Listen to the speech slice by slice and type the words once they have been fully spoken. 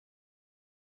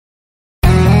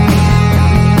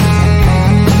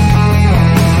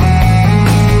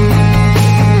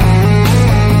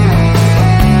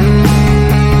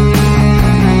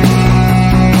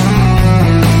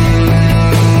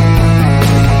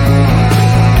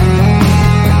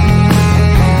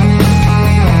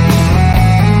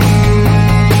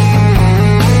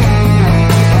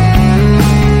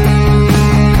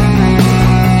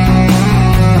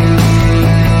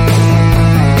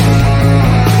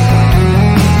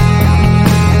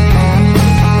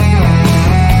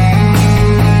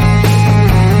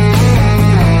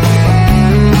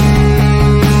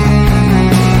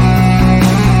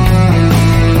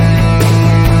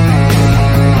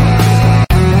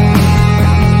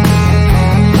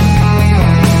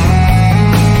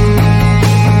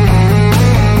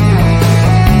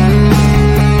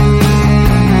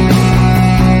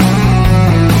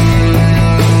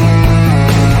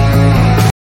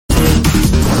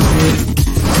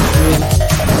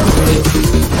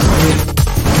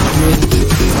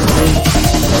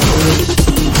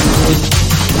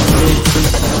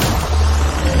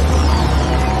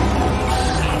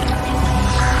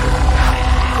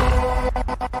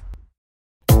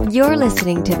You're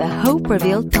listening to the Hope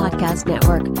Revealed Podcast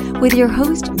Network with your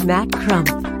host, Matt Crump.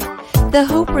 The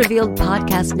Hope Revealed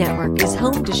Podcast Network is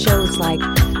home to shows like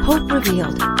Hope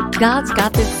Revealed, God's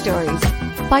Got This Stories,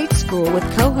 Fight School with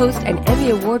co-host and Emmy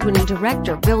Award-winning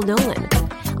director Bill Nolan.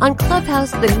 On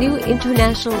Clubhouse, the new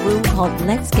international room called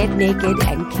Let's Get Naked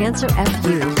and Cancer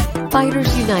FU,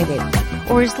 Fighters United,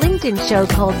 or his LinkedIn show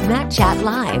called Matt Chat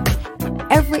Live.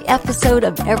 Every episode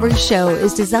of every show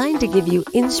is designed to give you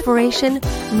inspiration,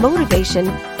 motivation,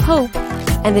 hope,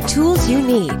 and the tools you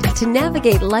need to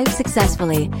navigate life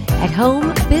successfully at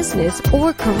home, business,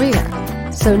 or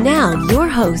career. So now, your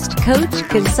host, coach,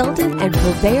 consultant, and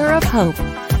purveyor of hope,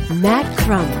 Matt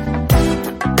Crump.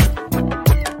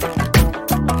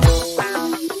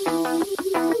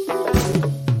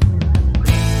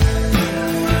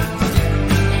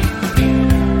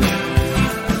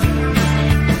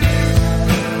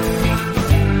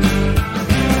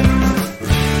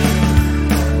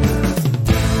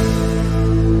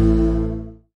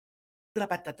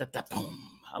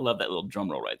 I love that little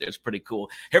drum roll right there. It's pretty cool.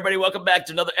 Hey, everybody, welcome back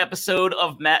to another episode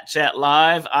of Matt Chat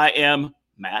Live. I am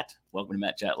Matt. Welcome to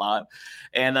Matt Chat Live.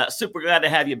 And super glad to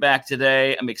have you back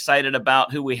today. I'm excited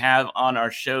about who we have on our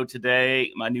show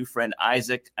today. My new friend,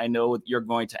 Isaac. I know you're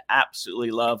going to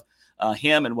absolutely love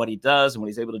him and what he does and what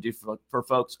he's able to do for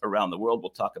folks around the world.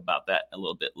 We'll talk about that a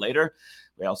little bit later.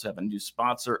 We also have a new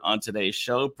sponsor on today's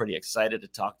show. Pretty excited to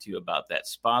talk to you about that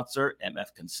sponsor,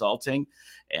 MF Consulting.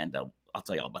 And I'll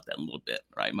tell you all about that in a little bit,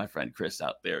 right? My friend Chris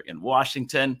out there in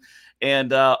Washington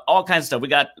and all kinds of stuff. We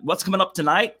got what's coming up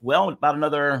tonight. Well, about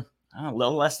another a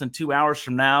little less than 2 hours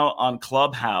from now on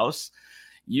Clubhouse.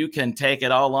 You can take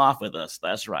it all off with us.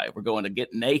 That's right. We're going to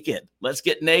get naked. Let's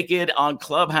get naked on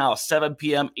Clubhouse, 7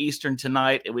 p.m. Eastern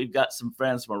tonight. And we've got some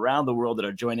friends from around the world that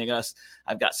are joining us.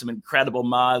 I've got some incredible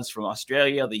mods from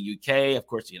Australia, the UK, of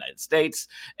course, the United States.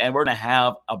 And we're going to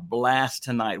have a blast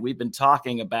tonight. We've been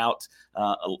talking about,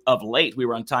 of late, we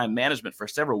were on time management for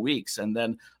several weeks. And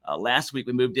then last week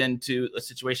we moved into a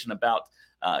situation about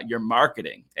your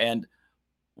marketing and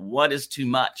what is too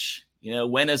much. You know,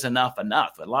 when is enough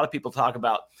enough? A lot of people talk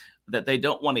about that they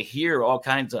don't want to hear all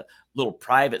kinds of little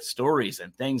private stories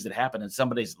and things that happen in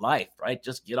somebody's life, right?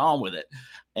 Just get on with it.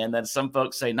 And then some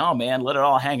folks say, no, man, let it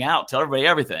all hang out. Tell everybody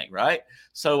everything, right?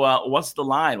 So what's the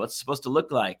line? What's it supposed to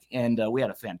look like? And we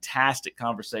had a fantastic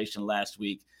conversation last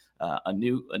week. A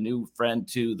new friend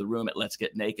to the room at Let's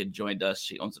Get Naked joined us.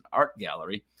 She owns an art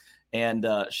gallery. And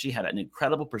she had an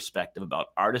incredible perspective about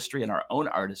artistry and our own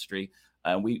artistry.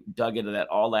 We dug into that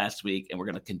all last week, and we're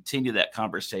going to continue that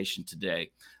conversation today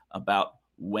about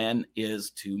when is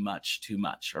too much, too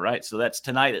much. All right. So that's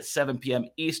tonight at 7 p.m.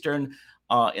 Eastern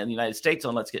in the United States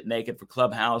on Let's Get Naked for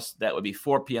Clubhouse. That would be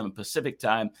 4 p.m. Pacific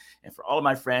time. And for all of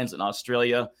my friends in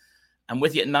Australia, I'm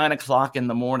with you at 9 o'clock in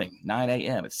the morning, 9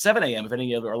 a.m. It's 7 a.m. If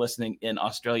any of you are listening in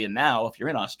Australia now, if you're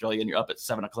in Australia and you're up at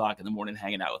 7 o'clock in the morning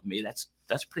hanging out with me,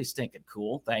 that's pretty stinking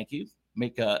cool. Thank you.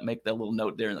 Make that little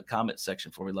note there in the comment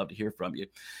section for. We'd love to hear from you.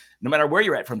 No matter where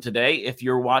you're at from today, if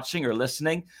you're watching or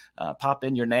listening, pop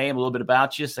in your name, a little bit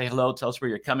about you, say hello, tell us where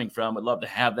you're coming from. We'd love to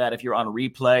have that. If you're on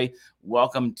replay,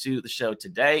 welcome to the show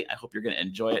today. I hope you're going to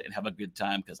enjoy it and have a good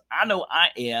time because I know I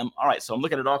am. All right, so I'm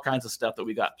looking at all kinds of stuff that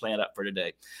we got planned up for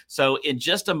today. So in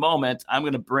just a moment, I'm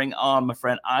going to bring on my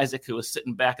friend Isaac, who is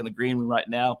sitting back in the green room right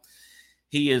now.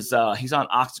 He's on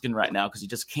oxygen right now because he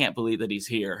just can't believe that he's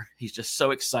here. He's just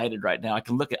so excited right now. I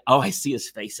can look at, I see his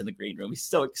face in the green room. He's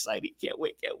so excited. Can't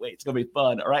wait. It's going to be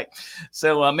fun. All right.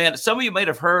 So, man, some of you might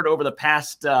have heard over the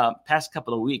past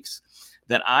couple of weeks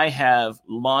that I have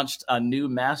launched a new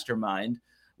mastermind.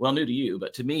 Well, new to you,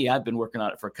 but to me, I've been working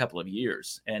on it for a couple of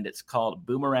years, and it's called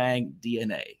Boomerang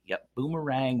DNA. Yep,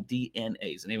 Boomerang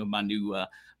DNA is the name of my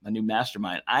new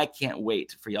mastermind. I can't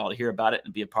wait for y'all to hear about it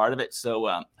and be a part of it. So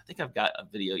I think I've got a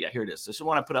video. Yeah, here it is. So I just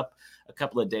want to put up a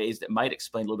couple of days that might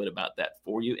explain a little bit about that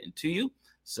for you and to you.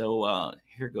 So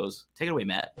here goes. Take it away,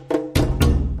 Matt.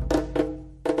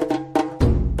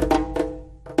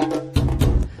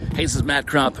 Hey, this is Matt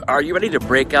Crump. Are you ready to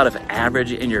break out of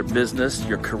average in your business,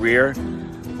 your career,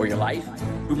 or your life?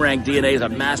 Boomerang DNA is a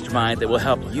mastermind that will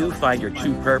help you find your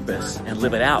true purpose and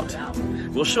live it out.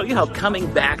 We'll show you how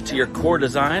coming back to your core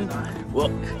design, well,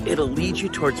 it'll lead you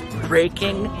towards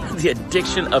breaking the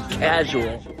addiction of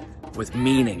casual with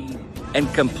meaning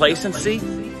and complacency.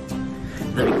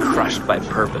 They'll be crushed by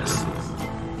purpose.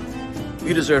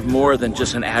 You deserve more than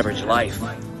just an average life.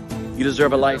 You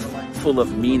deserve a life full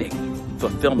of meaning,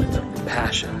 fulfillment, and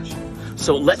passion.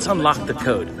 So let's unlock the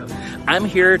code. I'm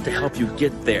here to help you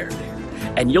get there,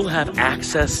 and you'll have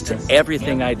access to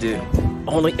everything I do,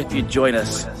 only if you join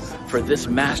us for this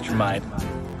mastermind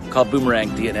called Boomerang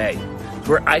DNA.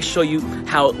 where I show you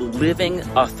how living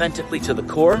authentically to the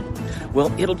core,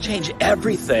 well, it'll change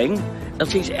everything. It'll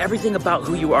change everything about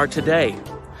who you are today,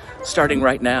 starting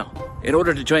right now. In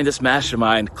order to join this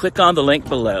mastermind, click on the link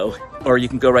below, or you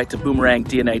can go right to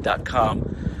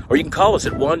boomerangdna.com, or you can call us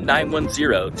at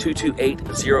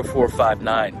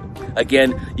 1-910-228-0459.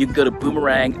 Again, you can go to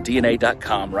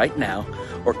boomerangdna.com right now,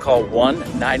 or call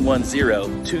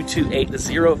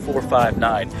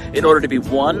 1-910-228-0459 in order to be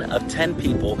one of 10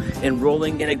 people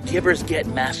enrolling in a Givers Get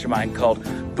mastermind called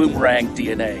Boomerang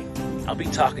DNA. I'll be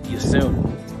talking to you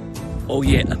soon. Oh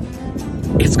yeah,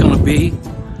 it's gonna be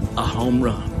a home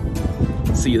run.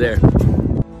 See you there.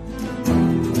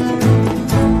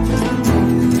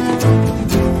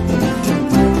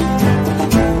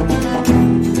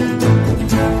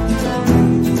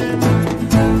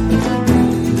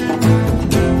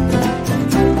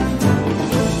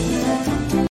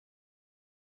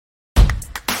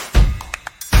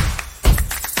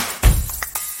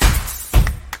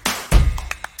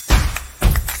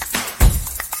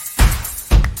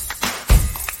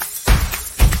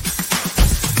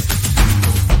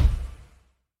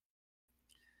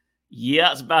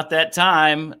 Yeah, it's about that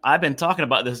time. I've been talking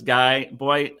about this guy.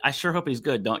 Boy, I sure hope he's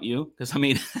good, don't you? Because, I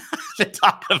mean, I've been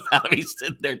talking about him. He's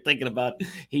sitting there thinking about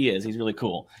He's really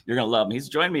cool. You're going to love him. He's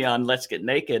joined me on Let's Get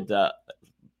Naked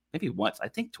maybe once. I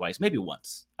think twice. Maybe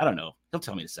once. I don't know. He'll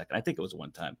tell me in a second. I think it was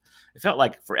one time. It felt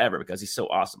like forever because he's so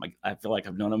awesome. I feel like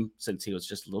I've known him since he was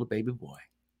just a little baby boy.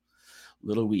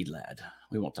 Little weed lad.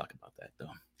 We won't talk about that,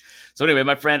 though. So anyway,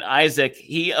 my friend Isaac,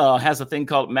 he has a thing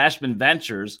called Mashman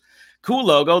Ventures. Cool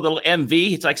logo, little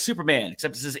MV. It's like Superman,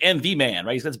 except it says MV Man,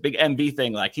 right? He's got this big MV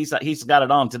thing. Like he's got it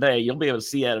on today. You'll be able to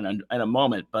see it in a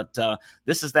moment. But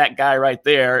this is that guy right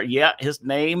there. Yeah, his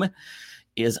name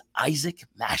is Isaac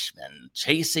Mashman,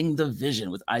 Chasing the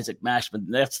Vision with Isaac Mashman.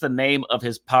 That's the name of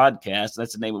his podcast.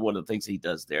 That's the name of one of the things he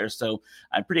does there. So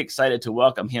I'm pretty excited to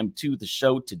welcome him to the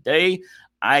show today.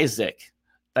 Isaac,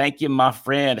 thank you, my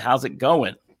friend. How's it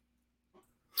going?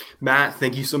 Matt,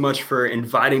 thank you so much for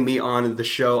inviting me on the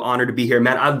show. Honored to be here.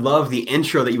 Matt, I love the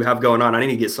intro that you have going on. I need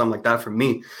to get something like that from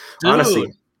me. Dude,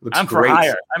 honestly, looks great.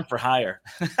 I'm for hire.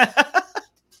 I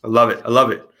love it. I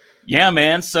love it. Yeah,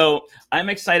 man. So I'm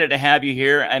excited to have you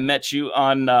here. I met you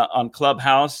on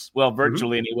Clubhouse, well,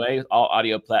 virtually anyway, all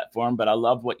audio platform, but I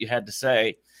love what you had to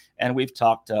say. And we've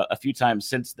talked a few times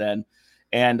since then.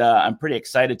 And I'm pretty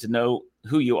excited to know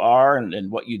who you are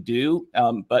and what you do.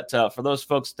 But for those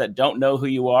folks that don't know who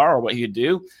you are or what you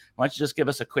do, why don't you just give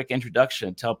us a quick introduction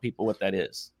and tell people what that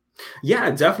is? Yeah,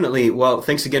 definitely. Well,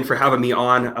 thanks again for having me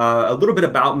on. A little bit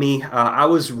about me. I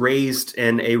was raised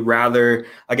in a rather,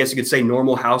 I guess you could say,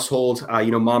 normal household.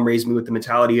 Mom raised me with the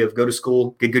mentality of go to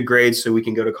school, get good grades so we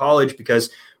can go to college,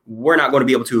 because we're not going to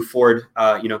be able to afford,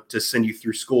 to send you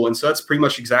through school. And so that's pretty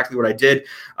much exactly what I did.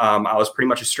 I was pretty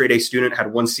much a straight A student,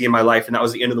 had one C in my life, and that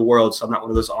was the end of the world. So I'm not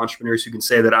one of those entrepreneurs who can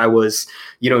say that I was,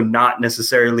 not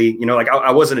necessarily,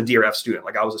 I wasn't a D or F student.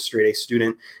 Like I was a straight A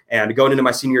student. And going into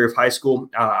my senior year of high school,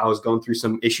 I was going through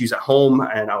some issues at home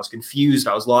and I was confused.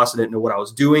 I was lost. I didn't know what I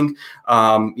was doing.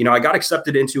 I got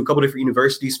accepted into a couple different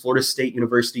universities, Florida State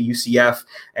University, UCF,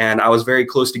 and I was very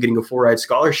close to getting a full ride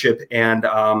scholarship. And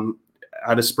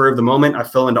at a spur of the moment, I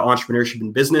fell into entrepreneurship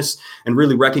and business and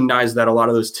really recognized that a lot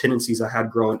of those tendencies I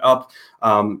had growing up,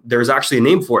 there's actually a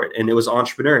name for it, and it was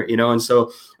entrepreneur, and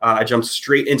so I jumped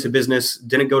straight into business,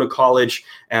 didn't go to college.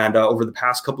 And over the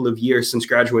past couple of years since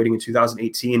graduating in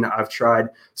 2018, I've tried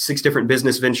 6 different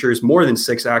business ventures, more than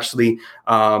 6 actually,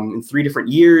 in 3 different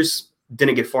years.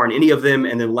 Didn't get far in any of them.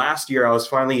 And then last year, I was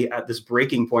finally at this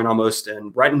breaking point almost,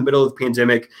 and right in the middle of the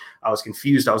pandemic, I was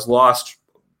confused, I was lost,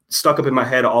 stuck up in my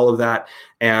head, all of that,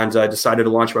 and decided to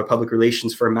launch my public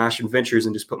relations firm, Mashman Ventures,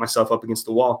 and just put myself up against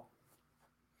the wall.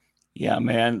 Yeah,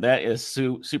 man, that is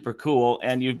super cool.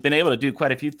 And you've been able to do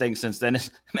quite a few things since then. As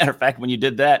a matter of fact, when you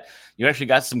did that, you actually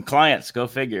got some clients, go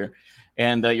figure.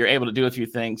 And you're able to do a few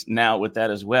things now with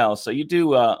that as well. So you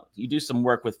do some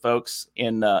work with folks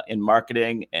in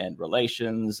marketing and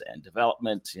relations and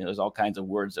development. There's all kinds of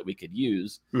words that we could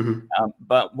use.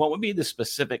 But what would be the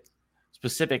specific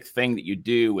thing that you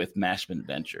do with Mashman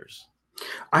Ventures?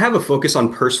 I have a focus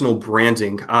on personal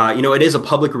branding. It is a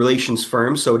public relations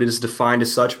firm, so it is defined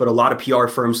as such, but a lot of PR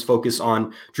firms focus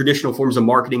on traditional forms of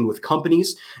marketing with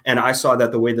companies. And I saw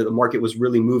that the way that the market was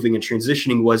really moving and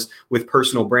transitioning was with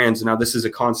personal brands. And now this is a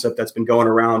concept that's been going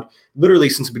around literally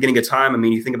since the beginning of time. I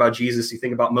mean, you think about Jesus, you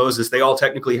think about Moses, they all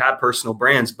technically had personal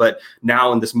brands, but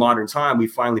now in this modern time, we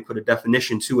finally put a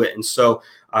definition to it. And so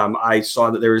I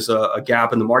saw that there was a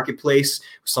gap in the marketplace,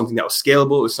 something that was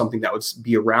scalable, it was something that would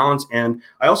be around. And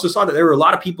I also saw that there were a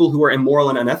lot of people who were immoral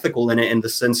and unethical in it, in the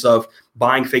sense of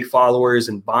buying fake followers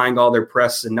and buying all their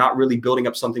press and not really building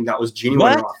up something that was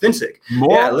genuine and authentic.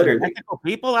 More technical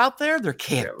people out there? There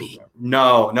can't be.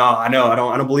 No, I know. I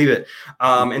don't believe it.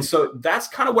 And so that's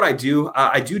kind of what I do.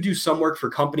 I do some work for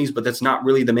companies, but that's not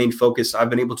really the main focus. I've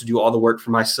been able to do all the work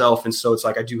for myself. And so it's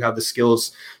like I do have the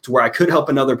skills to where I could help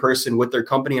another person with their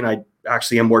company. And I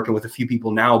actually am working with a few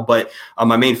people now, but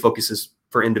my main focus is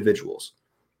for individuals.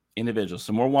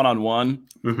 So more one-on-one.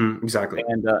 Exactly.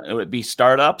 And it would be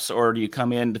startups, or do you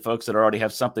come in to folks that already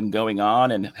have something going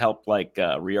on and help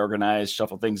reorganize,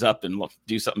 shuffle things up and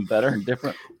do something better and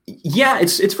different? Yeah,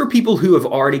 it's for people who have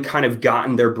already kind of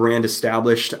gotten their brand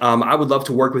established. I would love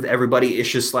to work with everybody. It's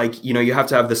just like, you have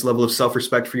to have this level of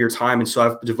self-respect for your time. And so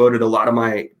I've devoted a lot of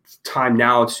my time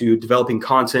now to developing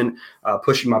content,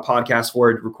 pushing my podcast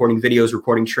forward, recording videos,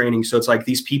 recording training. So it's like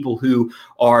these people who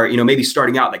are, maybe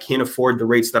starting out that can't afford the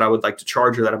rates that I would like to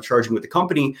charge or that I'm charging with the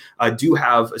company, do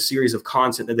have a series of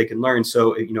content that they can learn.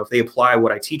 So, if they apply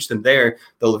what I teach them there,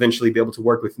 they'll eventually be able to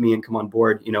work with me and come on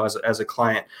board, as a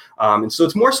client. And so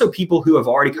it's more so people who have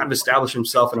already kind of established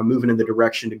themselves and are moving in the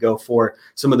direction to go for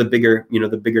some of the bigger,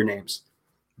 the bigger names.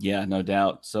 Yeah, no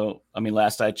doubt. So,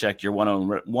 last I checked, your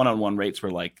one-on-one rates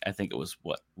were I think it was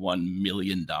 $1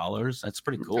 million. That's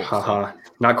pretty cool. So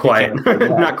not quite.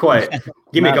 Not quite.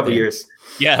 Give me a couple years.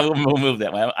 Yeah, we'll move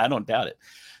that way. I don't doubt it.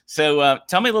 So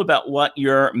tell me a little about what's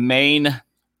your main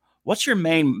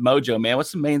mojo, man?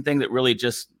 What's the main thing that really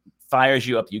just fires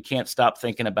you up? You can't stop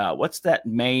thinking about. What's that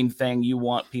main thing you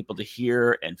want people to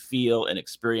hear and feel and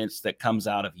experience that comes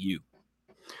out of you?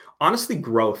 Honestly,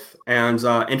 growth and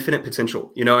infinite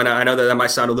potential, and I know that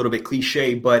might sound a little bit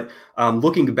cliche, but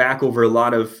looking back over a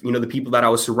lot of, the people that I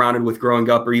was surrounded with growing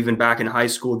up, or even back in high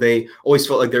school, they always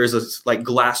felt like there was a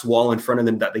glass wall in front of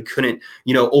them that they couldn't,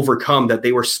 overcome, that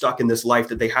they were stuck in this life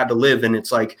that they had to live. And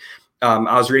it's like, I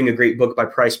was reading a great book by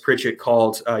Price Pritchett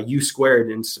called U Squared,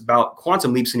 and it's about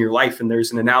quantum leaps in your life. And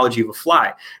there's an analogy of a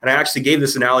fly. And I actually gave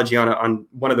this analogy on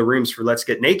one of the rooms for Let's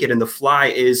Get Naked. And the fly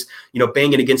is,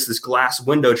 banging against this glass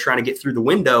window, trying to get through the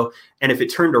window. And if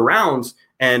it turned around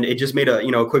and it just made a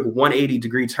quick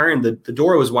 180-degree turn, the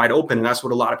door was wide open. And that's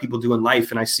what a lot of people do in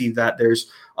life. And I see that there's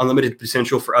unlimited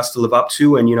potential for us to live up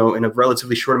to. And, in a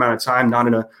relatively short amount of time, not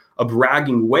in a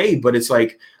bragging way, but it's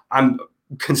like I'm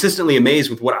consistently amazed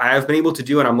with what I've been able to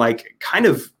do. And I'm kind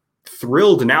of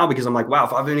thrilled now, because I'm wow,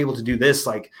 if I've been able to do this,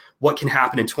 what can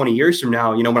happen in 20 years from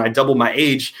now, when I double my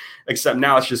age, except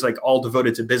now it's just all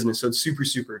devoted to business. So it's super,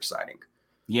 super exciting.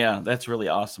 Yeah, that's really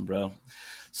awesome, bro.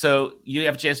 So you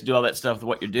have a chance to do all that stuff with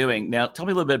what you're doing. Now tell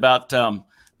me a little bit about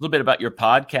your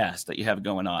podcast that you have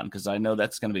going on, because I know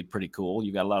that's going to be pretty cool.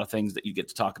 You got a lot of things that you get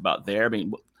to talk about there.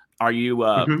 Are you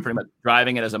pretty much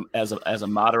driving it as a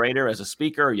moderator, as a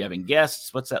speaker? Are you having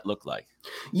guests? What's that look like?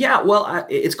 Yeah, well,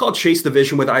 it's called Chase the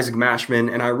Vision with Isaac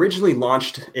Mashman. And I originally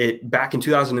launched it back in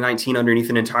 2019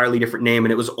 underneath an entirely different name.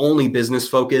 And it was only business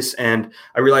focused. And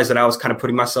I realized that I was kind of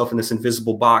putting myself in this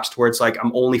invisible box to where it's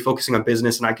I'm only focusing on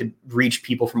business, and I could reach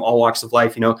people from all walks of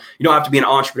life. You don't have to be an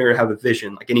entrepreneur to have a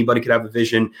vision. Anybody could have a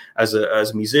vision as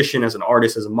a musician, as an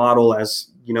artist, as a model, as,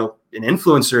 an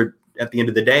influencer at the end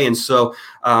of the day. And so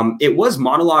it was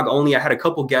monologue only. I had a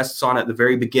couple guests on at the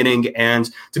very beginning. And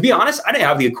to be honest, I didn't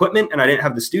have the equipment and I didn't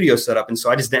have the studio set up. And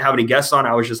so I just didn't have any guests on.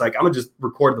 I was just I'm going to just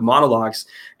record the monologues.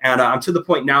 And I'm to the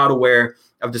point now to where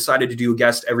I've decided to do a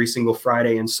guest every single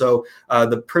Friday. And so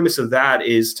the premise of that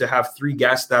is to have 3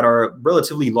 guests that are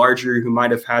relatively larger, who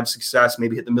might have had success,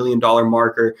 maybe hit the $1 million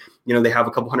mark, or, they have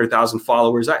a couple 100,000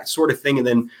 followers, that sort of thing. And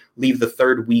then leave the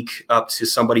third week up to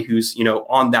somebody who's,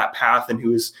 on that path and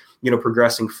who is,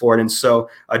 progressing forward. And so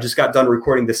I just got done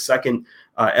recording the second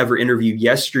ever interview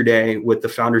yesterday with the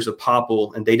founders of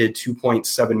Popl, and they did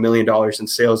 $2.7 million in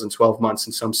sales in 12 months.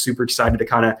 And so I'm super excited to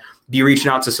kind of be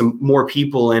reaching out to some more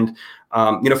people. And,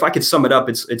 if I could sum it up,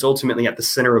 it's ultimately at the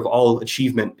center of all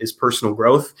achievement is personal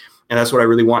growth. And that's what I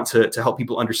really want to help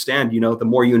people understand. The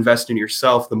more you invest in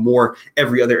yourself, the more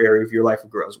every other area of your life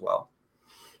will grow as well.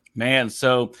 Man,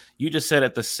 so you just said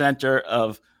at the center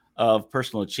of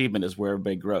personal achievement is where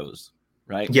everybody grows,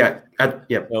 right? Yeah.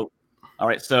 So, all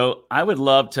right. So I would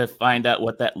love to find out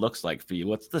what that looks like for you.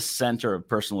 What's the center of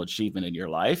personal achievement in your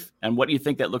life? And what do you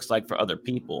think that looks like for other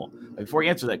people? Before you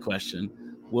answer that question,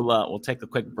 we'll take a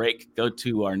quick break, go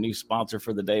to our new sponsor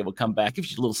for the day. We'll come back. Give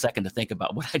you a little second to think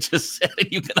about what I just said,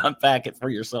 and you can unpack it for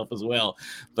yourself as well.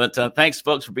 But thanks,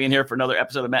 folks, for being here for another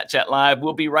episode of Matt Chat Live.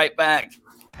 We'll be right back.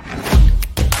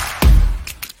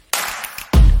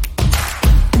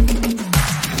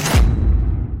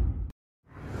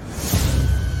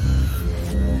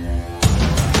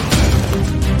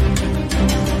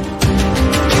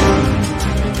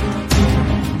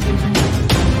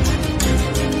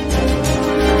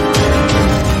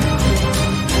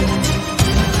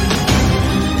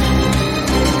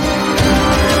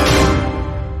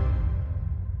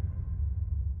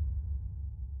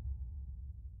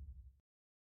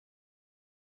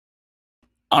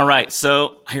 All right,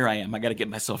 so here I am. I got to get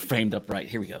myself framed up right.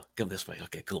 Here we go. Go this way.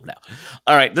 Okay, cool now.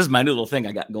 All right, this is my new little thing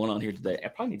I got going on here today. I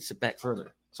probably need to sit back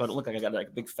further so I don't look like I got like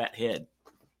a big fat head.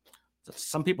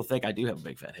 Some people think I do have a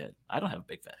big fat head. I don't have a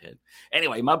big fat head.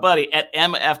 Anyway, my buddy at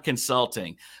MF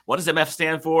Consulting. What does MF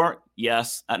stand for?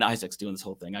 Yes, and Isaac's doing this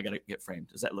whole thing. I got to get framed.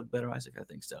 Does that look better, Isaac? I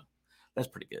think so. That's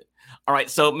pretty good. All right.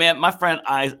 So, man, my friend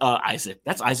Isaac,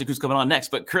 that's Isaac who's coming on next.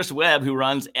 But Chris Webb, who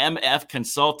runs MF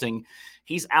Consulting,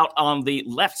 he's out on the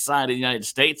left side of the United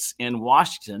States in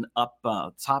Washington, up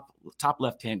top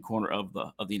left-hand corner of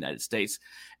the United States.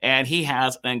 And he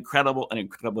has an incredible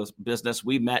business.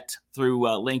 We met through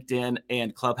LinkedIn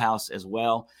and Clubhouse as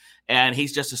well. And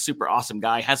he's just a super awesome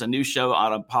guy. Has a new show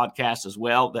on a podcast as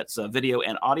well. That's video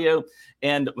and audio.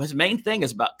 And his main thing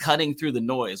is about cutting through the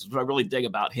noise. What I really dig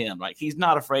about him. Like, he's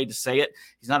not afraid to say it.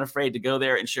 He's not afraid to go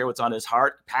there and share what's on his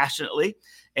heart passionately.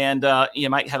 And you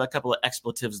might have a couple of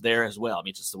expletives there as well. I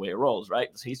mean, just the way it rolls, right?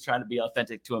 So he's trying to be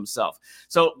authentic to himself.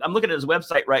 So I'm looking at his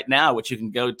website right now, which you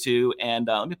can go to. And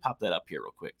let me pop that up here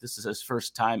real quick. This is his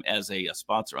first time as a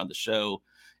sponsor on the show.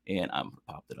 And I'm going to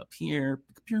pop it up here.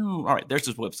 All right, there's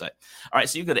his website. All right,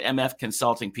 so you go to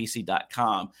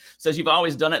mfconsultingpc.com. It says you've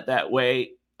always done it that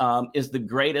way is the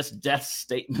greatest death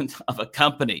statement of a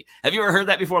company. Have you ever heard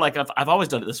that before? Like, I've always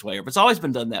done it this way, or it's always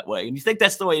been done that way. And you think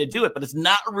that's the way to do it, but it's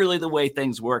not really the way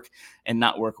things work and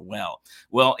not work well.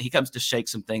 Well, he comes to shake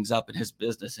some things up in his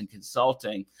business and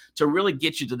consulting to really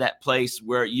get you to that place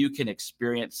where you can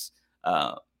experience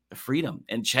freedom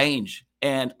and change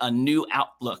and a new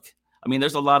outlook. I mean,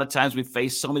 there's a lot of times we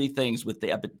face so many things with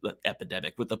the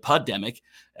epidemic, with the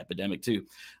epidemic too,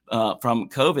 from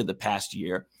COVID the past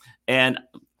year. And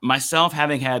myself,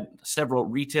 having had several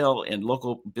retail and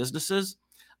local businesses,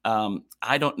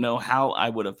 I don't know how I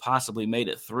would have possibly made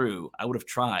it through. I would have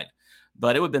tried,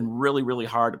 but it would have been really, really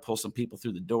hard to pull some people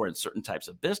through the door in certain types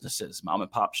of businesses, mom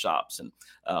and pop shops, and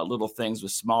little things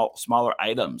with smaller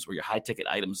items where your high ticket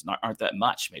items aren't that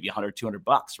much, maybe $100,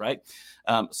 $200, right?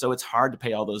 So it's hard to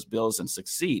pay all those bills and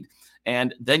succeed.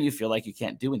 And then you feel like you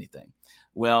can't do anything.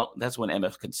 Well, that's when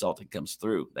MF Consulting comes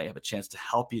through. They have a chance to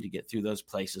help you to get through those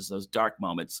places, those dark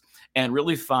moments, and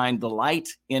really find the light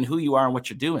in who you are and what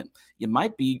you're doing. You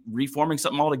might be reforming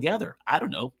something altogether. I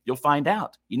don't know. You'll find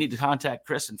out. You need to contact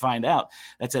Chris and find out.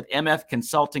 That's at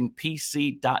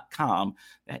mfconsultingpc.com.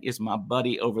 That is my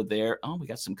buddy over there. Oh, we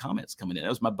got some comments coming in. That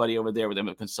was my buddy over there with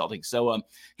MF Consulting. So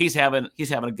he's having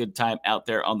a good time out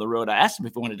there on the road. I asked him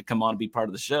if he wanted to come on and be part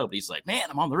of the show, but he's like, man,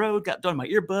 I'm on the road, got done my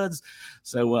earbuds.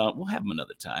 So we'll have him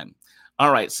another time.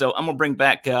 All right, so I'm gonna bring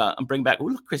back. Ooh,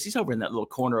 look, Chris, he's over in that little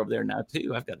corner over there now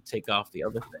too. I've got to take off the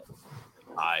other thing.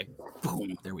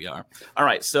 Boom, there we are. All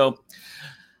right, so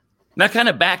now kind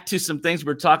of back to some things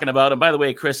we're talking about. And by the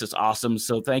way, Chris is awesome.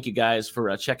 So thank you guys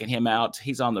for checking him out.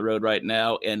 He's on the road right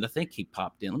now, and I think he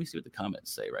popped in. Let me see what the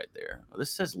comments say right there. Well,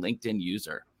 this says LinkedIn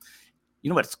user. You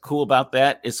know what's cool about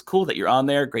that? It's cool that you're on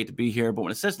there. Great to be here. But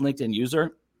when it says LinkedIn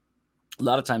user, a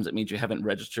lot of times it means you haven't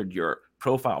registered your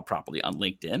profile properly on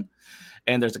LinkedIn.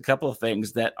 And there's a couple of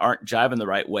things that aren't jiving the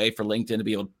right way for LinkedIn to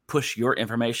be able to push your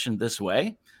information this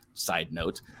way. Side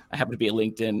note, I happen to be a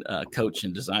LinkedIn coach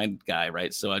and design guy,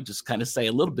 right? So I just kind of say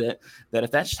a little bit that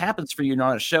if that happens for you, you're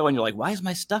on a show and you're like, why is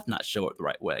my stuff not show up the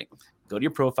right way? Go to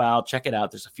your profile, check it out.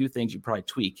 There's a few things you probably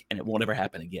tweak and it won't ever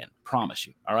happen again. Promise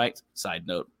you. All right. Side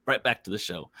note, right back to the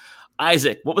show.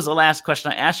 Isaac, what was the last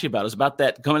question I asked you about? It was about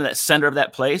that going to that center of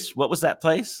that place. What was that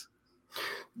place?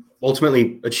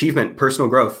 Ultimately, achievement, personal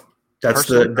growth.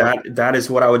 That is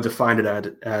what I would define it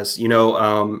as,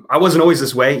 I wasn't always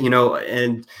this way,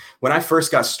 and when I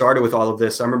first got started with all of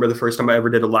this, I remember the first time I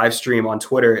ever did a live stream on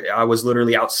Twitter, I was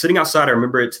literally sitting outside. I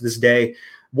remember it to this day.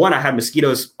 One, I had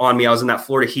mosquitoes on me. I was in that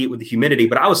Florida heat with the humidity,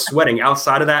 but I was sweating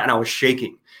outside of that and I was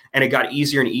shaking, and it got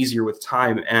easier and easier with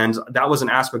time. And that was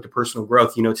an aspect of personal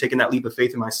growth, taking that leap of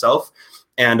faith in myself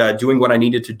and doing what I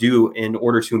needed to do in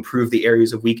order to improve the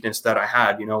areas of weakness that I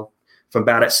had, If I'm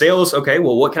bad at sales, okay,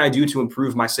 well, what can I do to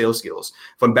improve my sales skills?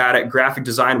 If I'm bad at graphic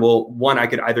design, well, one, I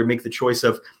could either make the choice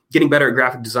of getting better at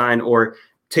graphic design or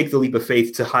take the leap of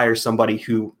faith to hire somebody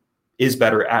who is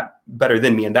better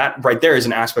than me. And that right there is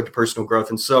an aspect of personal growth.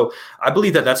 And so I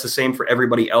believe that that's the same for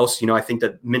everybody else. I think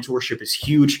that mentorship is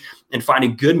huge, and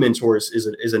finding good mentors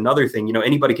is another thing.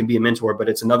 Anybody can be a mentor, but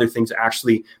it's another thing to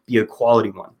actually be a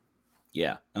quality one.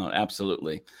 Yeah,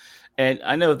 absolutely. And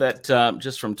I know that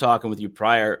just from talking with you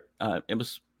prior, it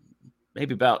was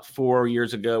maybe about 4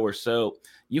 years ago or so,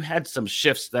 you had some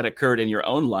shifts that occurred in your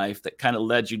own life that kind of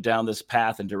led you down this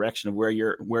path and direction of where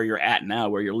you're at now,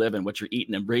 where you're living, what you're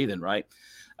eating and breathing, right?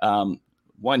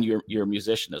 one, you're a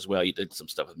musician as well. You did some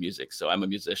stuff with music. So I'm a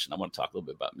musician. I want to talk a little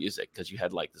bit about music because you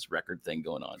had like this record thing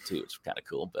going on too. It's kind of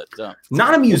cool, but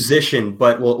not a musician,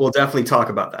 but we'll definitely talk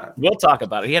about that. We'll talk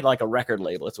about it. He had like a record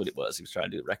label. That's what it was. He was trying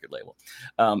to do a record label.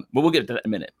 But we'll get to that in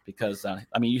a minute because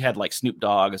I mean, you had like Snoop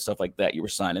Dogg and stuff like that you were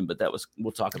signing, but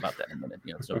we'll talk about that in a minute.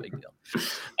 You know, it's no big deal.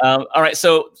 All right.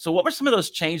 So what were some of those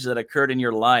changes that occurred in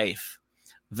your life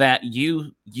that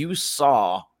you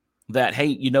saw that, hey,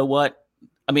 you know what?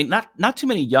 I mean, not too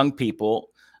many young people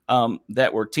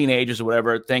that were teenagers or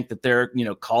whatever think that they're, you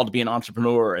know, called to be an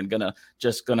entrepreneur and gonna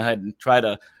ahead and try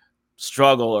to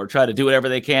struggle or try to do whatever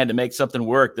they can to make something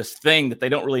work. This thing that they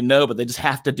don't really know, but they just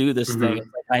have to do this thing. Like,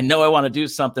 I know I want to do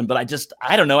something, but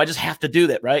I don't know. I just have to do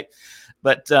that, right?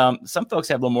 But some folks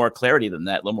have a little more clarity than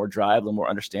that, a little more drive, a little more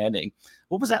understanding.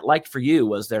 What was that like for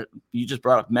you? You just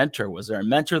brought up mentor. Was there a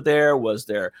mentor there? Was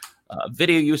there a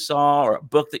video you saw or a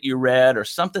book that you read or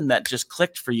something that just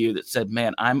clicked for you that said,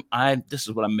 man, this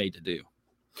is what I'm made to do?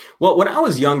 Well, when I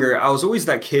was younger, I was always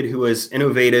that kid who was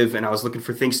innovative and I was looking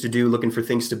for things to do, looking for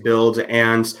things to build.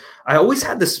 And I always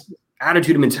had this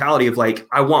attitude and mentality of like,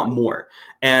 I want more.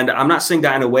 And I'm not saying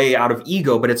that in a way out of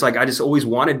ego, but it's like, I just always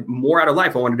wanted more out of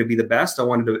life. I wanted to be the best. I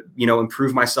wanted to, you know,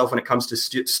 improve myself when it comes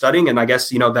to studying. And I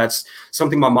guess, you know, that's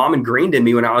something my mom ingrained in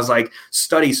me when I was like,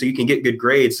 study so you can get good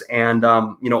grades. And,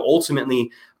 you know,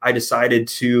 ultimately I decided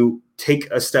to take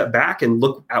a step back and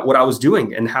look at what I was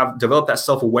doing and have developed that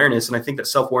self-awareness. And I think that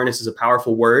self-awareness is a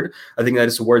powerful word. I think that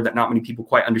it's a word that not many people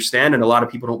quite understand. And a lot of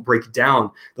people don't break it down.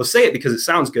 They'll say it because it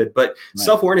sounds good, but right.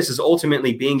 Self-awareness is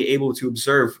ultimately being able to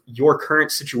observe your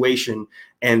current situation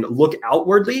and look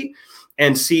outwardly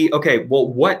and see, okay, well,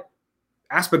 what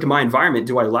aspect of my environment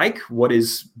do I like? What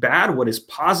is bad? What is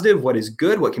positive? What is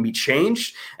good? What can be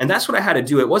changed? And that's what I had to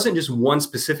do. It wasn't just one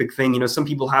specific thing. You know, some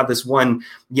people have this one,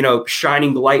 you know,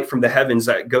 shining light from the heavens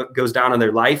that goes down on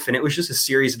their life. And it was just a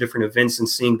series of different events and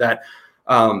seeing that,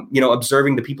 you know,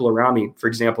 observing the people around me. For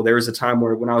example, there was a time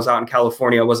where when I was out in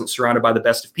California, I wasn't surrounded by the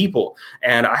best of people.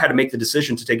 And I had to make the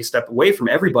decision to take a step away from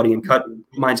everybody and cut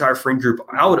my entire friend group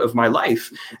out of my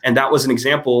life. And that was an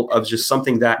example of just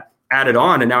something that added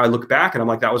on. And now I look back and I'm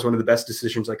like, that was one of the best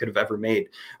decisions I could have ever made.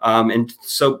 And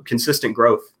so consistent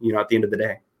growth, you know, at the end of the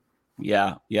day.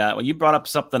 Yeah. Yeah. Well, you brought up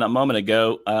something a moment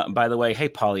ago, by the way. Hey,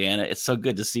 Pollyanna, it's so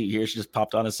good to see you here. She just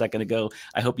popped on a second ago.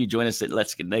 I hope you join us at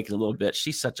Let's Get Naked a little bit.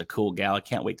 She's such a cool gal. I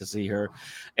can't wait to see her.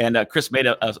 And Chris made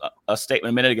a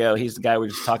statement a minute ago. He's the guy we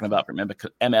were just talking about from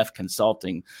MF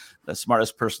Consulting. The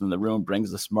smartest person in the room brings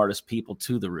the smartest people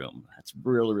to the room. That's a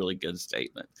really, really good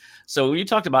statement. So when you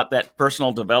talked about that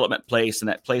personal development place and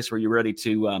that place where you're ready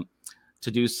to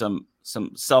do some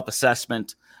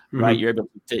self-assessment, right? You're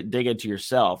able to dig into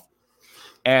yourself.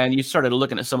 And you started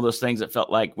looking at some of those things that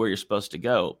felt like where you're supposed to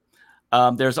go.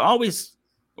 There's always,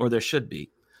 or there should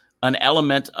be, an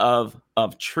element of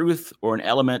truth or an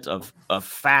element of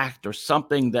fact or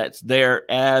something that's there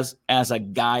as a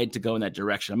guide to go in that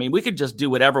direction. I mean, we could just do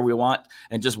whatever we want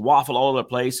and just waffle all over the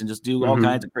place and just do all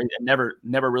kinds of crazy and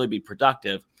never really be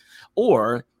productive.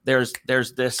 Or there's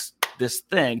this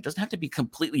thing, it doesn't have to be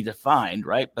completely defined,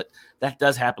 right? But that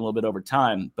does happen a little bit over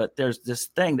time. But there's this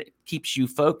thing that keeps you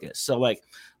focused. So like,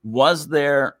 was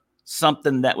there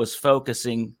something that was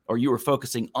focusing or you were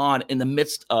focusing on in the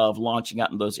midst of launching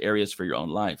out in those areas for your own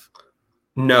life?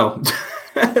 No,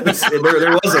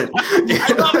 there wasn't.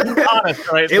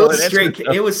 Honest, right?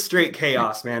 It was straight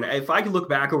chaos, man. If I could look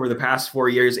back over the past 4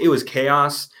 years, it was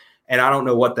chaos. And I don't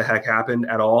know what the heck happened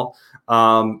at all.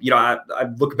 You know, I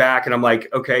look back and I'm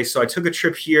like, okay, so I took a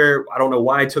trip here. I don't know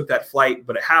why I took that flight,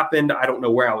 but it happened. I don't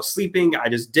know where I was sleeping. I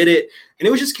just did it. And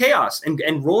it was just chaos and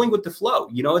rolling with the flow.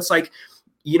 You know, it's like,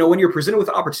 you know, when you're presented with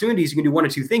opportunities, you can do one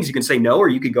of two things. You can say no, or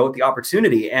you could go with the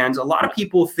opportunity. And a lot of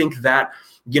people think that,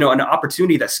 you know, an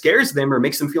opportunity that scares them or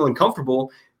makes them feel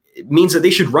uncomfortable, it means that they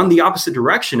should run the opposite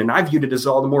direction. And I viewed it as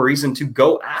all the more reason to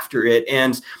go after it.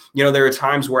 And, you know, there are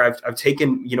times where I've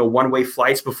taken, you know, one-way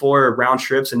flights before, round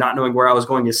trips, and not knowing where I was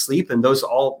going to sleep. And those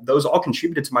all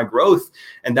contributed to my growth.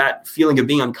 And that feeling of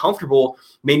being uncomfortable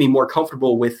made me more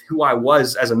comfortable with who I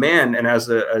was as a man and as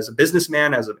a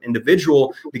businessman, as an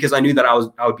individual, because I knew that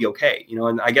I would be okay. You know,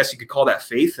 and I guess you could call that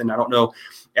faith. And I don't know,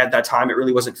 at that time, it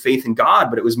really wasn't faith in God,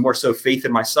 but it was more so faith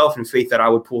in myself and faith that I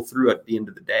would pull through at the end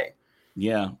of the day.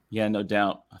 Yeah, no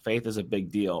doubt. Faith is a big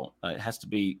deal. It has to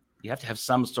be, you have to have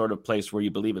some sort of place where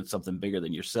you believe in something bigger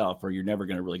than yourself, or you're never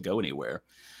going to really go anywhere.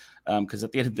 Because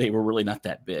at the end of the day, we're really not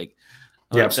that big.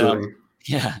 Yeah, absolutely.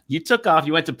 Yeah, you took off.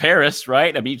 You went to Paris,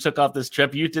 right? I mean, you took off this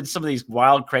trip. You did some of these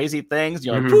wild, crazy things.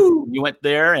 You know, like, you went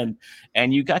there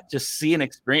and you got to see and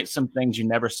experience some things you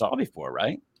never saw before,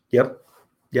 right? Yep.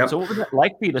 So what was it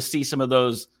like for you to see some of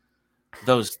those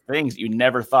those things you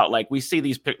never thought. Like we see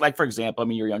these, like for example, I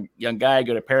mean, you're a young guy,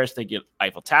 go to Paris, they get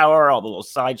Eiffel Tower, all the little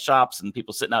side shops, and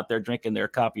people sitting out there drinking their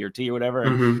coffee or tea or whatever.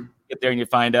 And get there and you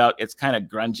find out it's kind of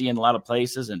grungy in a lot of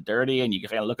places and dirty, and you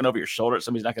kind of looking over your shoulder at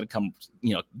somebody's not going to come,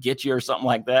 get you or something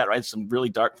like that, right? Some really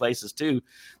dark places too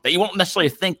that you won't necessarily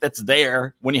think that's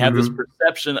there when you have this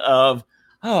perception of,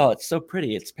 oh, it's so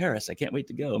pretty, it's Paris, I can't wait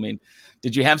to go. I mean,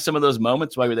 did you have some of those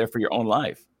moments while you were there for your own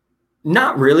life?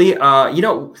 Not really.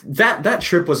 That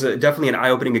trip was definitely an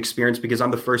eye-opening experience because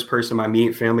I'm the first person in my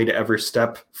immediate family to ever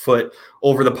step foot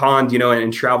over the pond,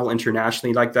 and travel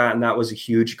internationally like that. And that was a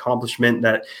huge accomplishment.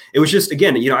 That it was just,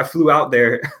 again, I flew out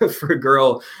there for a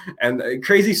girl, and a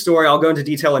crazy story. I'll go into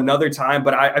detail another time,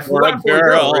 but I flew out for a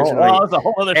girl originally. Oh, that's a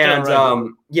whole other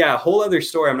story. A whole other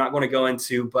story I'm not going to go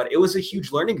into, but it was a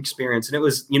huge learning experience. And it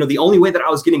was, the only way that I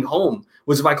was getting home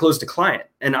was if I closed a client.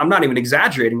 And I'm not even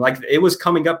exaggerating. Like, it was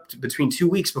coming up between 2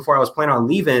 weeks before I was planning on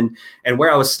leaving, and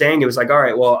where I was staying, it was like, all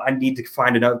right, well, I need to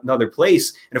find another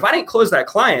place. And if I didn't close that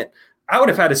client, I would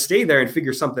have had to stay there and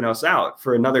figure something else out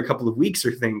for another couple of weeks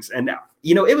or things. And,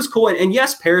 it was cool. And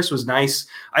yes, Paris was nice.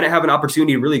 I didn't have an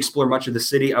opportunity to really explore much of the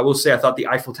city. I will say I thought the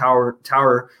Eiffel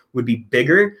Tower would be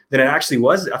bigger than it actually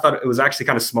was. I thought it was actually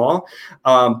kind of small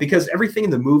because everything in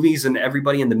the movies and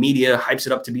everybody in the media hypes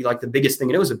it up to be like the biggest thing.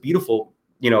 And it was a beautiful,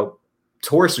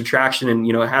 tourist attraction, and,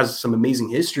 it has some amazing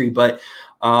history. But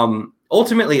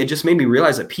ultimately, it just made me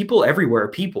realize that people everywhere are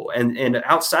people. And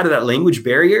outside of that language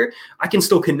barrier, I can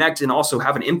still connect and also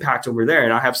have an impact over there.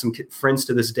 And I have some friends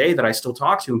to this day that I still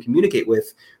talk to and communicate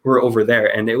with who are over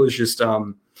there. And it was just,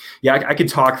 I could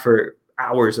talk for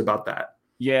hours about that.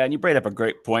 Yeah, and you brought up a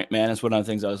great point, man. That's one of the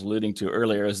things I was alluding to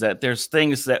earlier, is that there's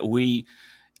things that we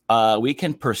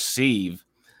can perceive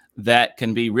that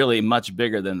can be really much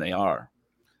bigger than they are.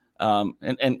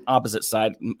 And opposite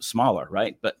side, smaller,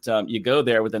 right? But you go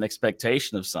there with an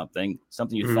expectation of something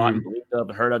you thought and believed of,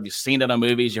 heard of, you've seen it on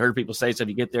movies, you heard people say stuff,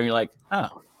 you get there and you're like,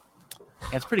 oh,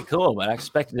 that's pretty cool, but I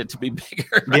expected it to be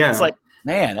bigger. Right? Yeah. It's like,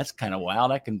 man, that's kind of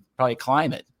wild. I can probably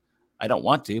climb it. I don't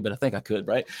want to, but I think I could,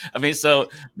 right? I mean, so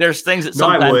there's things that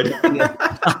sometimes I would.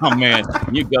 Oh man,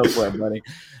 you go for it, buddy.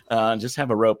 Just have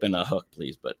a rope and a hook,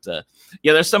 please. But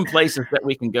there's some places that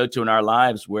we can go to in our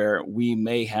lives where we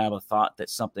may have a thought that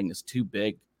something is too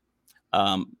big,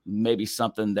 maybe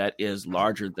something that is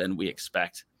larger than we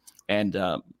expect. And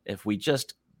if we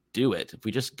just do it, if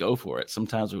we just go for it,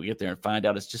 sometimes we get there and find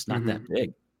out it's just not that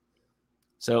big.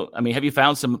 So, I mean, have you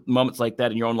found some moments like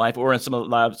that in your own life or in some of the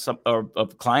lives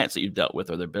of clients that you've dealt with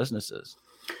or their businesses?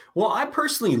 Well, I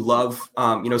personally love,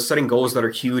 setting goals that are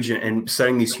huge and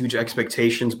setting these huge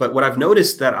expectations. But what I've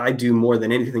noticed that I do more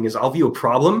than anything is I'll view a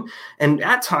problem. And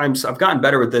at times I've gotten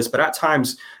better with this, but at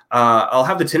times I'll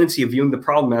have the tendency of viewing the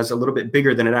problem as a little bit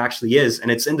bigger than it actually is. And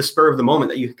it's in the spur of the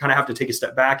moment that you kind of have to take a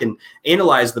step back and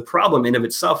analyze the problem in of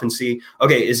itself and see,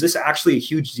 okay, is this actually a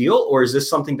huge deal? Or is this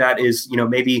something that is,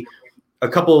 maybe a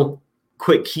couple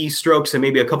quick keystrokes and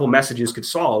maybe a couple messages could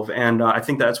solve. And I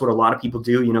think that's what a lot of people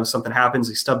do. Something happens,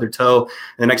 they stub their toe,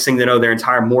 and the next thing they know, their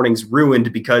entire morning's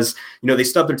ruined because, they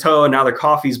stubbed their toe and now their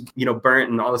coffee's, burnt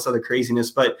and all this other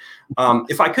craziness. But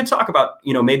if I could talk about,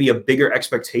 maybe a bigger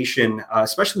expectation,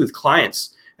 especially with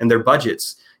clients and their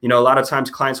budgets, a lot of times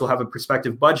clients will have a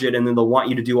prospective budget and then they'll want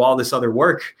you to do all this other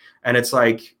work. And it's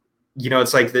like,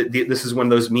 this is when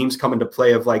those memes come into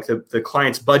play of like the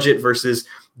client's budget versus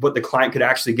what the client could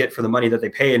actually get for the money that they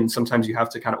pay. And sometimes you have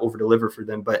to kind of over deliver for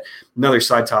them, but another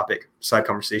side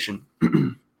conversation.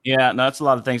 Yeah, no, that's a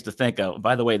lot of things to think of.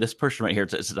 By the way, this person right here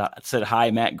said,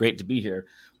 hi, Matt, great to be here,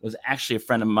 was actually a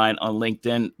friend of mine on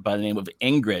LinkedIn by the name of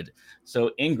Ingrid.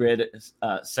 So Ingrid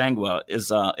Sangwa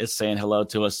is saying hello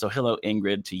to us. So hello,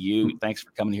 Ingrid, to you. Thanks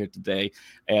for coming here today.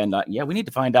 And we need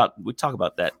to find out. We talk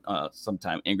about that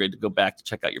sometime, Ingrid, to go back to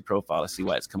check out your profile to see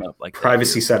why it's coming up like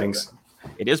privacy settings.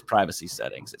 It is privacy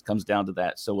settings. It comes down to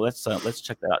that. So let's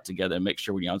check that out together and make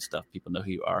sure when you're on stuff, people know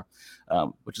who you are,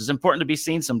 which is important to be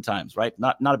seen sometimes, right?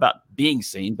 Not about being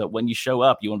seen, but when you show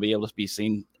up, you want to be able to be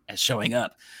seen as showing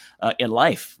up in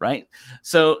life, right?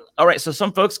 So, all right. So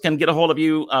some folks can get a hold of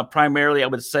you primarily, I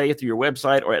would say, through your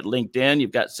website or at LinkedIn.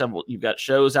 You've got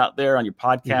shows out there on your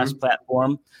podcast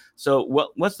platform. So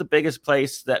what's the biggest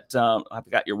place that I've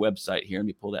got your website here? Let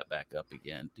me pull that back up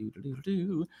again.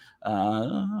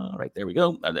 Right there we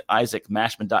go.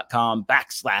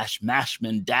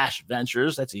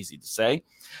 IsaacMashman.com/Mashman-Ventures. That's easy to say.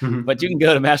 But you can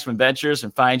go to Mashman Ventures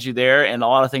and find you there, and a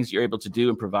lot of things you're able to do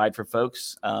and provide for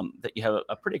folks. That you have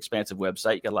a pretty expansive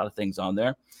website. You got a lot of things on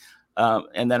there.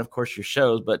 And then, of course, your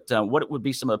shows. But what would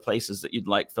be some of the places that you'd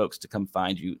like folks to come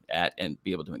find you at and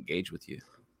be able to engage with you?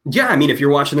 Yeah, I mean, if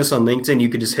you're watching this on LinkedIn, you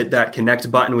could just hit that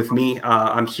connect button with me.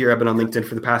 I'm here. I've been on LinkedIn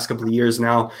for the past couple of years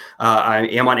now. I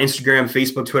am on Instagram,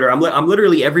 Facebook, Twitter. I'm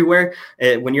literally everywhere.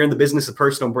 When you're in the business of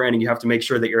personal branding, you have to make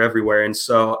sure that you're everywhere. And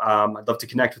so I'd love to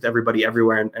connect with everybody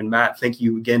everywhere. And Matt, thank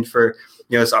you again for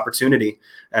this opportunity.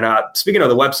 And speaking of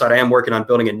the website, I am working on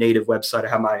building a native website. I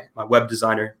have my web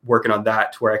designer working on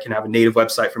that to where I can have a native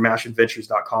website for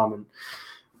mashadventures.com and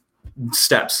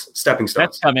stepping stones.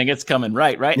 That's coming. It's coming.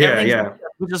 Right. Yeah.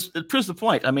 It proves the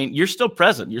point. I mean, you're still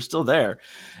present. You're still there.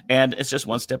 And it's just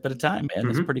one step at a time, man.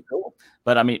 It's pretty cool.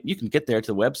 But I mean, you can get there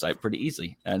to the website pretty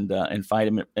easy and find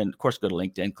him. And of course, go to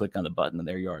LinkedIn, click on the button, and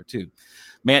there you are too.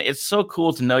 Man, it's so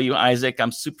cool to know you, Isaac.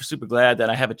 I'm super, super glad that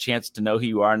I have a chance to know who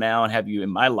you are now and have you in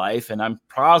my life. And I'm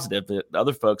positive that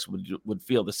other folks would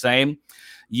feel the same.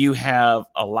 You have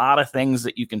a lot of things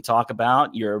that you can talk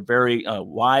about. You're very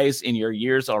wise in your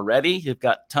years already. You've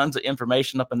got tons of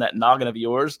information up in that noggin of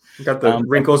yours. You got the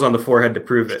wrinkles on the forehead to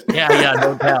prove it. Yeah,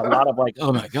 no doubt. A lot of like,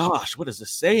 oh my gosh, what is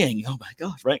this saying? Oh my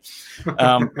gosh, right?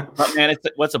 But man,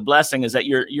 what's a blessing is that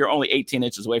you're only 18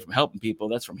 inches away from helping people.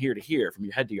 That's from here to here, from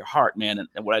your head to your heart, man.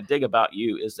 And what I dig about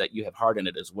you is that you have heart in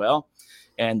it as well.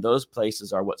 And those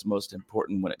places are what's most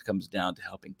important when it comes down to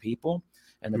helping people.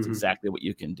 And that's exactly what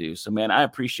you can do. So, man, I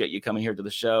appreciate you coming here to the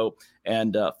show.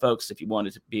 And folks, if you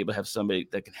wanted to be able to have somebody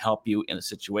that can help you in a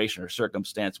situation or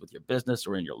circumstance with your business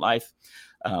or in your life,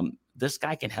 this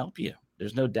guy can help you.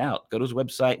 There's no doubt. Go to his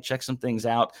website, check some things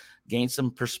out, gain some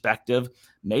perspective.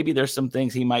 Maybe there's some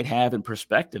things he might have in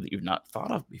perspective that you've not thought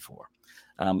of before.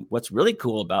 What's really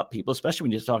cool about people, especially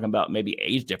when you're talking about maybe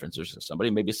age differences or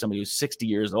somebody, maybe somebody who's 60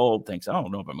 years old thinks, I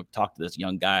don't know if I'm going to talk to this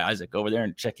young guy, Isaac, over there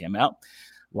and check him out.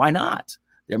 Why not?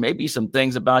 There may be some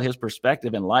things about his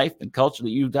perspective in life and culture that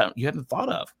you haven't thought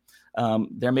of.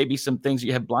 There may be some things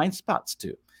you have blind spots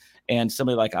to. And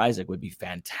somebody like Isaac would be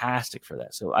fantastic for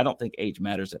that. So I don't think age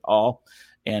matters at all.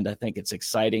 And I think it's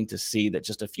exciting to see that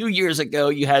just a few years ago,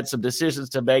 you had some decisions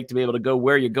to make to be able to go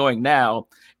where you're going now.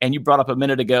 And you brought up a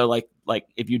minute ago, like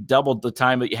if you doubled the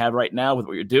time that you have right now with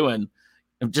what you're doing,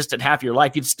 just at half your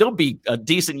life, you'd still be a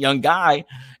decent young guy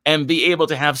and be able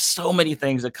to have so many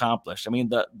things accomplished. I mean,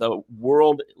 the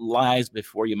world lies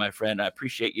before you, my friend. I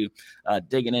appreciate you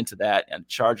digging into that and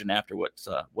charging after what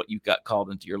you've got called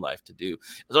into your life to do.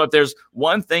 So if there's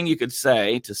one thing you could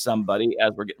say to somebody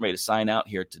as we're getting ready to sign out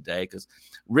here today, because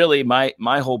really my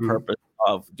whole purpose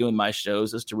of doing my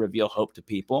shows is to reveal hope to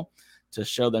people, to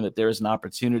show them that there is an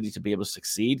opportunity to be able to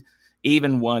succeed,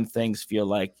 even when things feel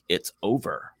like it's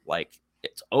over,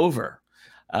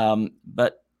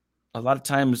 but a lot of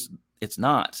times it's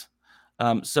not.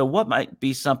 So what might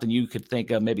be something you could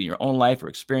think of, maybe in your own life or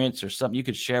experience, or something you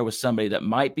could share with somebody that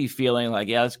might be feeling like,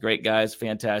 yeah, that's great, guys,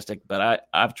 fantastic, but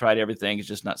I've tried everything. It's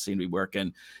just not seem to be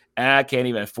working. I can't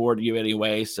even afford you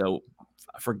anyway, so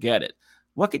forget it.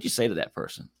 What could you say to that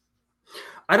person?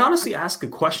 I'd honestly ask a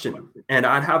question, and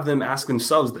I'd have them ask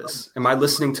themselves this. Am I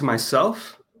listening to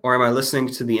myself, or am I listening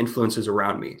to the influences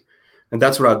around me? And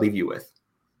that's what I'd leave you with.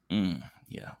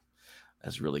 Yeah,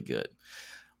 that's really good.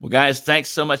 Well, guys, thanks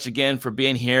so much again for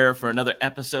being here for another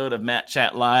episode of Matt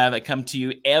Chat Live. I come to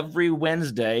you every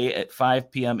Wednesday at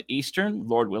 5 p.m. Eastern,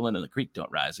 Lord willing, and the creek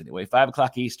don't rise anyway, 5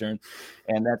 o'clock Eastern.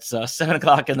 And that's 7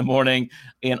 o'clock in the morning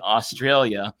in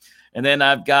Australia. And then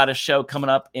I've got a show coming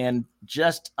up in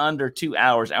just under 2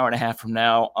 hours, hour and a half from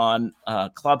now on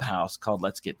Clubhouse called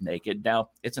Let's Get Naked. Now,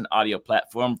 it's an audio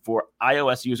platform for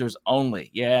iOS users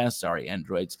only. Yeah, sorry,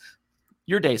 Androids.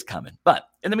 Your day's coming. But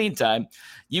in the meantime,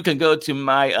 you can go to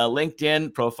my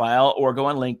LinkedIn profile or go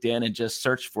on LinkedIn and just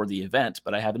search for the event.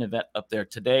 But I have an event up there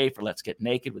today for Let's Get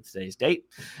Naked with today's date.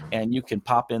 And you can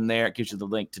pop in there. It gives you the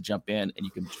link to jump in and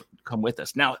you can come with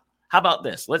us. Now, how about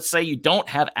this? Let's say you don't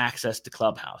have access to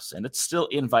Clubhouse and it's still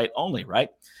invite only, right?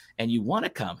 And you want to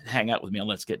come and hang out with me on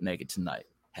Let's Get Naked tonight.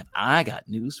 Have I got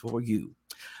news for you?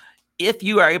 If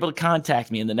you are able to contact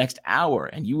me in the next hour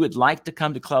and you would like to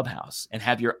come to Clubhouse and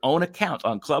have your own account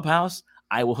on Clubhouse,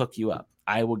 I will hook you up.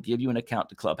 I will give you an account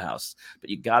to Clubhouse, but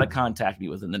you got to contact me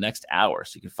within the next hour.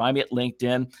 So you can find me at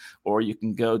LinkedIn or you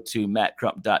can go to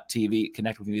mattcrump.tv,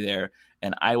 connect with me there,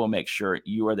 and I will make sure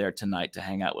you are there tonight to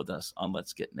hang out with us on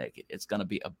Let's Get Naked. It's going to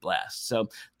be a blast. So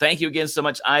thank you again so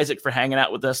much, Isaac, for hanging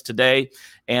out with us today.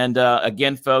 And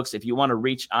again, folks, if you want to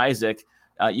reach Isaac,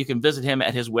 you can visit him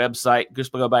at his website.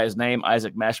 Just go by his name,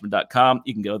 isaacmashman.com.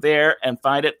 You can go there and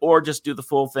find it, or just do the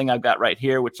full thing I've got right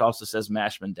here, which also says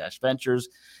Mashman-Ventures.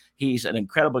 He's an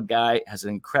incredible guy, has an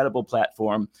incredible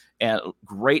platform, and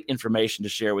great information to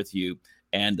share with you.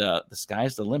 And the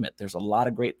sky's the limit. There's a lot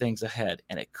of great things ahead,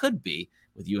 and it could be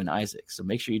with you and Isaac. So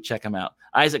make sure you check him out.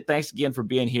 Isaac, thanks again for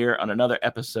being here on another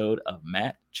episode of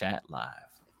Matt Chat Live.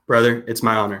 Brother, it's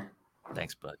my honor.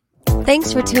 Thanks, bud.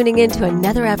 Thanks for tuning in to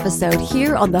another episode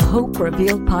here on the Hope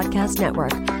Revealed Podcast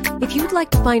Network. If you'd like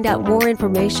to find out more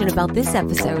information about this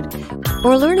episode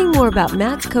or learning more about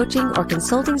Matt's coaching or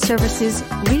consulting services,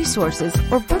 resources,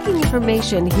 or booking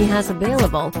information he has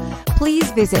available,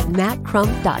 please visit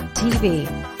mattcrump.tv.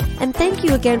 And thank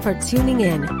you again for tuning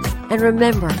in. And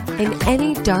remember, in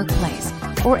any dark place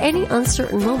or any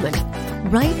uncertain moment,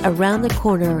 right around the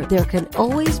corner, there can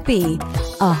always be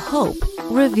a hope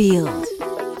revealed.